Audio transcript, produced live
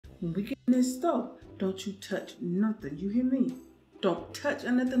when we get in this store, don't you touch nothing. You hear me? Don't touch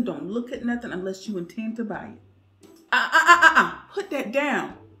nothing. Don't look at nothing unless you intend to buy it. Put that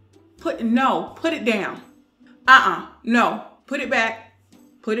down. Put it down. No. Put it back.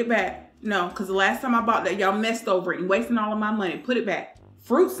 Put it back. No, because the last time I bought that, y'all messed over it and wasting all of my money. Put it back.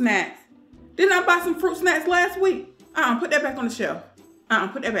 Fruit snacks. Didn't I buy some fruit snacks last week? Put that back on the shelf.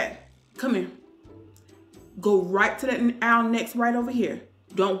 Put that back. Come here. Go right to that aisle next, right over here.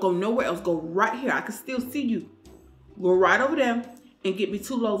 Don't go nowhere else. Go right here. I can still see you. Go right over there and get me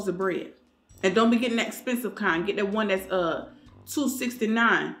 2 loaves of bread. And don't be getting that expensive kind. Get that one that's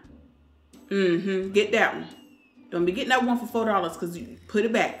 $2.69. Get that one. Don't be getting that one for $4 because you put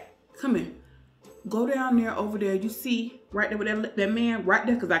it back. Come here. Go down there over there. You see right there with that man right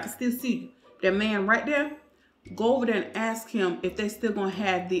there, because I can still see you. That man right there. Go over there and ask him if they still gonna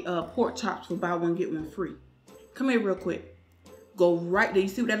have the pork chops for buy one get one free. Come here real quick. Go right there. You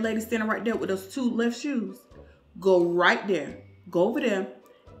see that lady standing right there with those 2 left shoes? Go right there. Go over there,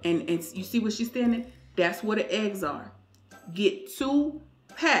 and you see where she's standing? That's where the eggs are. Get 2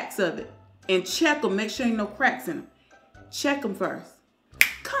 packs of it and check them. Make sure ain't no cracks in them. Check them first.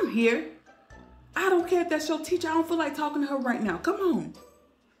 Come here. I don't care if that's your teacher. I don't feel like talking to her right now. Come on.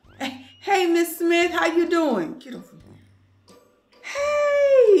 Hey, Miss Smith, how you doing? Get over here.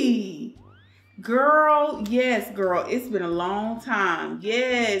 Hey, girl. Yes, girl. It's been a long time.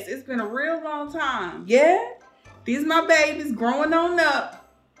 Yes, it's been a real long time. Yeah, these my babies growing on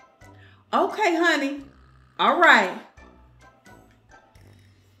up. Okay, honey. All right.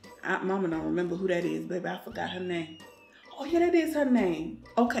 Mama don't remember who that is, baby. I forgot her name. Oh, yeah, that is her name.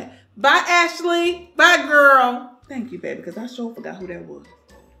 Okay. Bye, Ashley. Bye, girl. Thank you, baby, because I sure forgot who that was.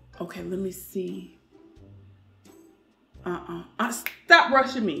 Okay, let me see. Stop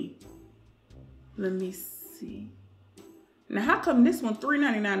rushing me. Let me see. Now, how come this one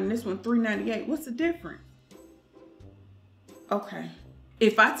 $3.99 and this one $3.98? What's the difference? Okay.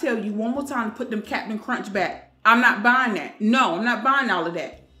 If I tell you one more time to put them Captain Crunch back, I'm not buying that. No, I'm not buying all of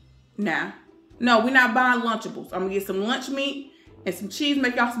that. Nah. No, we're not buying Lunchables. I'm gonna get some lunch meat and some cheese,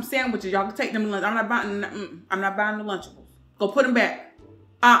 make y'all some sandwiches. Y'all can take them to lunch. I'm not buying the Lunchables. Go put them back.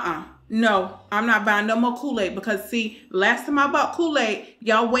 No, I'm not buying no more Kool-Aid because see, last time I bought Kool-Aid,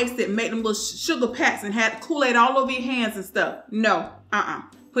 y'all wasted, made them little sugar packs and had Kool-Aid all over your hands and stuff. No,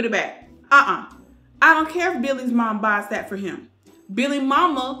 put it back. I don't care if Billy's mom buys that for him. Billy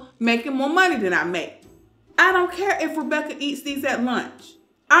mama making more money than I make. I don't care if Rebecca eats these at lunch.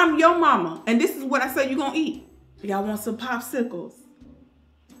 I'm your mama, and this is what I say you're gonna eat. Y'all want some popsicles?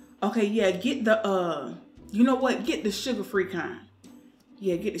 Okay, yeah, get the, you know what? Get the sugar-free kind.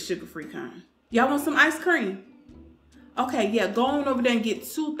 Yeah, get the sugar-free kind. Y'all want some ice cream? Okay, yeah, go on over there and get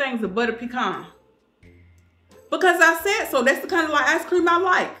 2 things of butter pecan. Because I said so. That's the kind of like ice cream I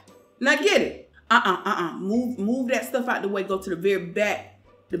like. Now get it. Move that stuff out the way. Go to the very back,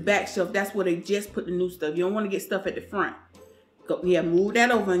 the back shelf. That's where they just put the new stuff. You don't want to get stuff at the front. Go, yeah, move that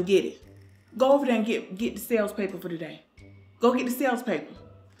over and get it. Go over there and get the sales paper for today. Go get the sales paper.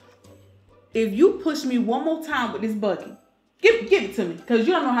 If you push me one more time with this buggy, give it to me, because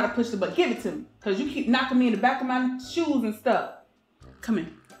you don't know how to push the button. Give it to me, because you keep knocking me in the back of my shoes and stuff. Come here.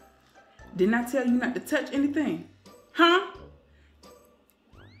 Didn't I tell you not to touch anything? Huh?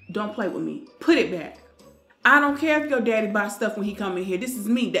 Don't play with me. Put it back. I don't care if your daddy buys stuff when he come in here. This is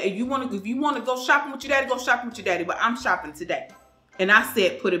me. If you want to go shopping with your daddy, go shopping with your daddy. But I'm shopping today. And I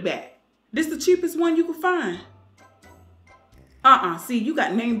said put it back. This is the cheapest one you can find. See, you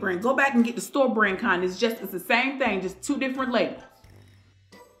got name brand. Go back and get the store brand kind. It's the same thing, just 2 different labels.